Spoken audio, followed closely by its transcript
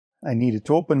I needed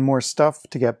to open more stuff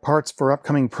to get parts for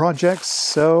upcoming projects,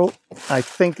 so I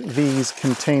think these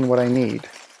contain what I need.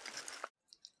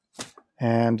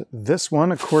 And this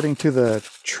one, according to the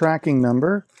tracking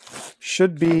number,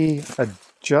 should be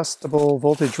adjustable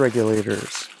voltage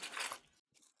regulators.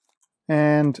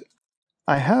 And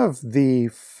I have the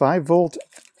 5 volt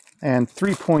and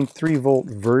 3.3 volt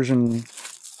version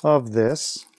of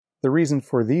this. The reason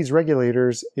for these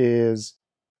regulators is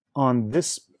on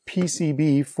this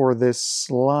PCB for this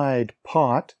slide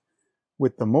pot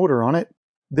with the motor on it,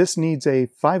 this needs a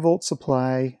 5 volt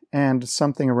supply and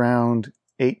something around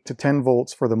 8 to 10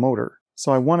 volts for the motor.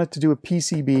 So I wanted to do a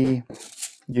PCB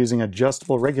using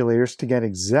adjustable regulators to get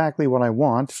exactly what I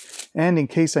want, and in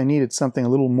case I needed something a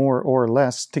little more or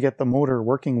less to get the motor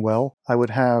working well, I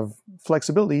would have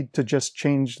flexibility to just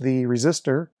change the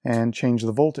resistor and change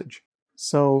the voltage.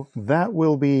 So that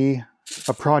will be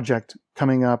a project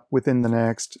coming up within the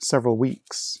next several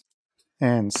weeks.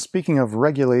 And speaking of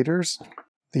regulators,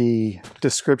 the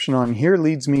description on here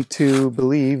leads me to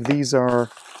believe these are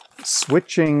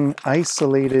switching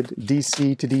isolated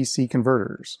DC to DC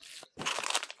converters.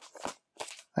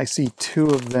 I see 2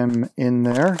 of them in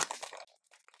there.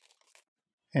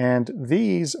 And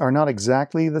these are not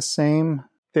exactly the same.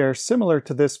 They're similar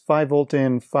to this 5 volt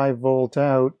in, 5 volt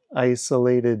out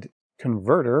isolated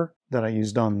converter that I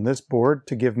used on this board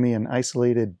to give me an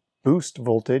isolated boost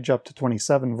voltage up to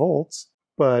 27 volts.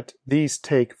 But these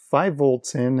take 5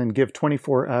 volts in and give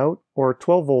 24 out, or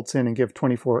 12 volts in and give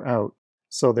 24 out.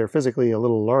 So they're physically a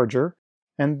little larger.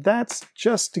 And that's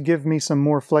just to give me some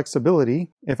more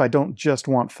flexibility. If I don't just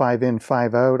want 5 in,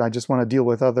 5 out, I just want to deal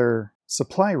with other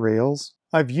supply rails.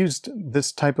 I've used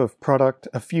this type of product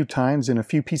a few times in a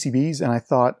few PCBs, and I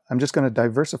thought I'm just going to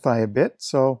diversify a bit,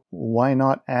 so why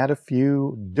not add a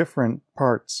few different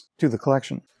parts to the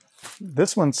collection?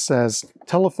 This one says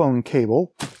telephone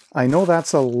cable. I know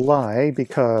that's a lie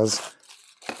because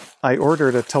I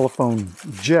ordered a telephone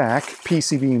jack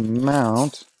PCB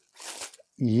mount.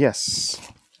 Yes,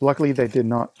 luckily they did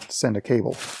not send a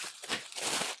cable.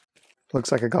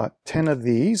 Looks like I got 10 of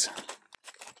these.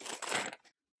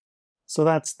 So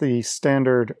that's the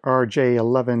standard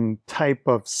RJ11 type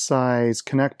of size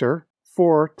connector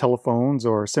for telephones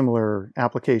or similar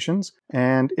applications.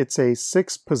 And it's a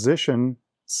 6-position,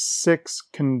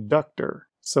 6-conductor.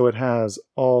 So it has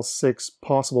all 6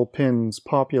 possible pins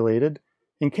populated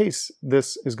in case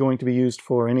this is going to be used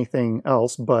for anything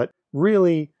else. But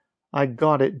really, I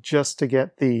got it just to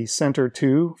get the center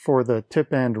 2 for the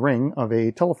tip and ring of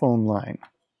a telephone line.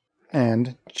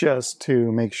 And just to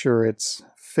make sure it's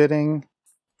fitting.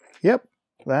 Yep,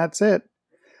 that's it.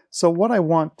 So what I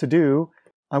want to do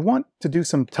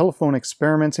some telephone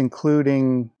experiments,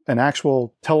 including an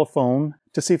actual telephone,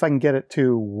 to see if I can get it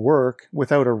to work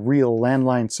without a real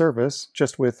landline service,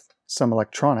 just with some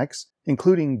electronics,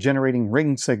 including generating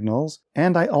ring signals.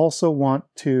 And I also want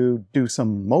to do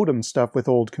some modem stuff with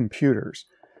old computers.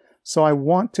 So I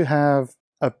want to have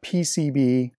a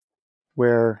PCB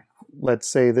where, let's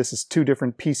say this is 2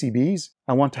 different PCBs.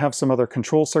 I want to have some other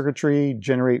control circuitry,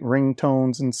 generate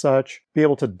ringtones and such, be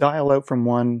able to dial out from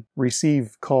one,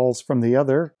 receive calls from the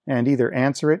other, and either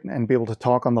answer it and be able to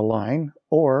talk on the line,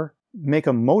 or make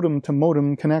a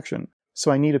modem-to-modem connection. So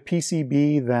I need a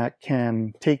PCB that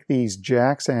can take these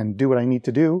jacks and do what I need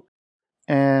to do,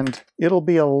 and it'll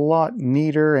be a lot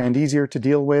neater and easier to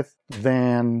deal with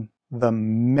than the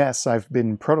mess I've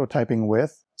been prototyping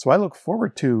with. So I look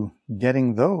forward to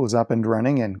getting those up and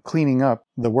running and cleaning up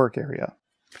the work area.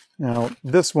 Now,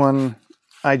 this one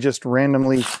I just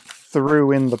randomly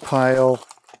threw in the pile.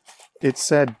 It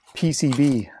said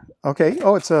PCB. Okay,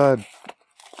 oh, it's a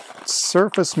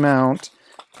surface mount.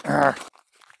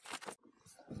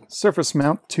 Surface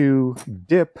mount to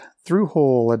dip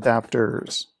through-hole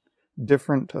adapters.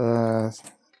 Different,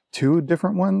 2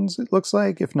 different ones, it looks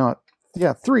like. If not,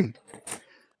 yeah, 3.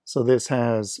 So this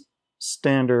has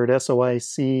standard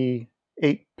SOIC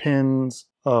 8 pins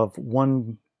of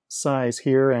one size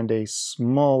here and a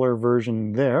smaller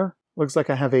version there. Looks like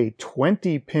I have a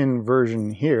 20-pin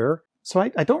version here. So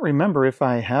I don't remember if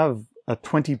I have a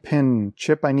 20-pin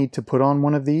chip I need to put on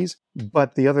one of these,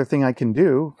 but the other thing I can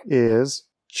do is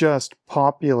just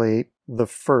populate the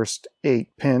first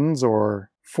 8 pins,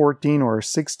 or 14 or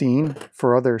 16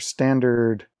 for other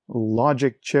standard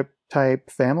logic chip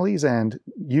type families, and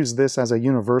use this as a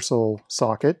universal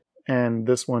socket. And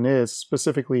this one is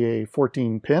specifically a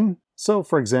 14 pin. So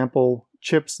for example,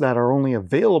 chips that are only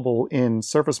available in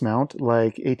surface mount,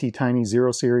 like ATtiny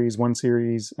 0 series, 1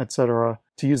 series, etc.,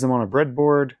 to use them on a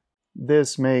breadboard,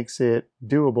 this makes it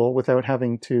doable without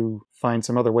having to find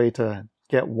some other way to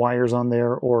get wires on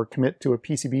there or commit to a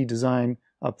PCB design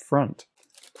up front.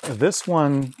 This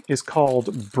one is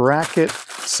called bracket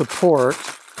support,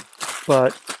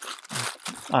 but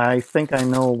I think I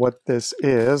know what this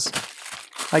is.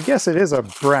 I guess it is a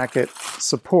bracket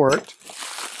support,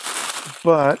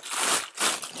 but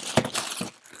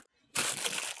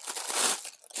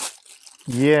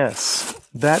yes,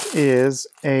 that is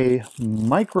a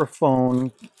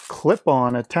microphone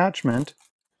clip-on attachment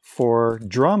for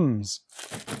drums.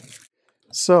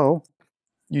 So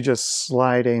you just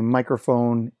slide a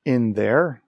microphone in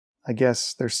there. I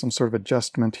guess there's some sort of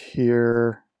adjustment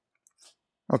here.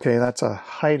 Okay, that's a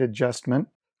height adjustment.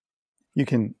 You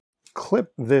can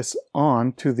clip this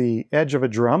on to the edge of a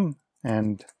drum,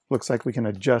 and looks like we can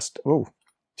adjust,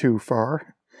 too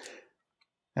far,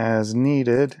 as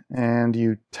needed, and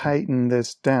you tighten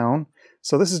this down.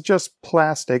 So this is just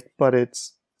plastic, but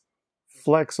it's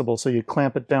flexible, so you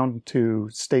clamp it down to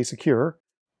stay secure.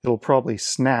 It'll probably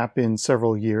snap in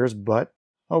several years, but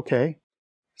okay.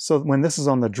 So when this is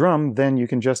on the drum, then you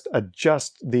can just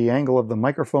adjust the angle of the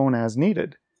microphone as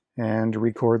needed and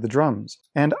record the drums.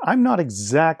 And I'm not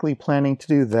exactly planning to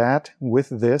do that with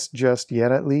this just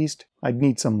yet, at least. I'd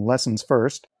need some lessons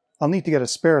first. I'll need to get a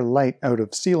spare light out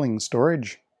of ceiling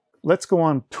storage. Let's go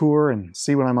on tour and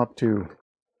see what I'm up to.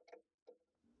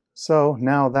 So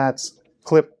now that's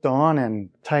clipped on and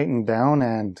tightened down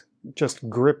and just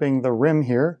gripping the rim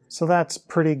here. So that's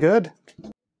pretty good.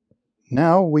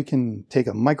 Now we can take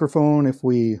a microphone if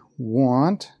we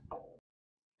want.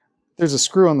 There's a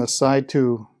screw on the side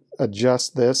to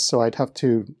adjust this, so I'd have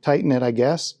to tighten it, I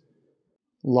guess.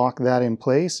 Lock that in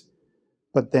place.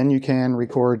 But then you can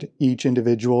record each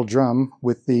individual drum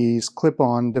with these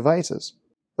clip-on devices.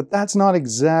 But that's not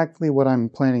exactly what I'm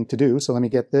planning to do, so let me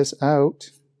get this out.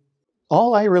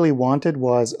 All I really wanted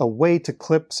was a way to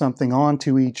clip something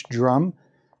onto each drum,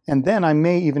 and then I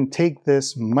may even take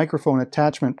this microphone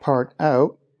attachment part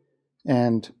out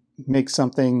and make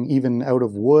something even out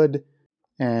of wood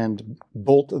and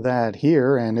bolt that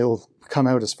here, and it'll come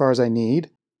out as far as I need.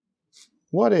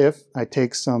 What if I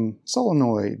take some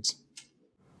solenoids?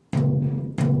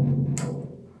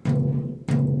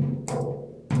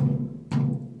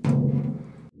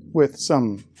 With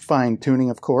some fine tuning,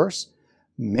 of course.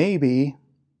 Maybe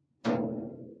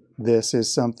this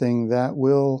is something that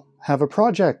will have a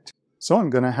project. So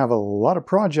I'm going to have a lot of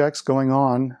projects going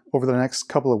on over the next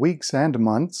couple of weeks and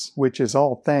months, which is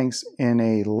all thanks in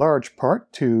a large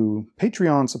part to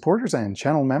Patreon supporters and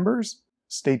channel members.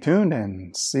 Stay tuned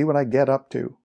and see what I get up to.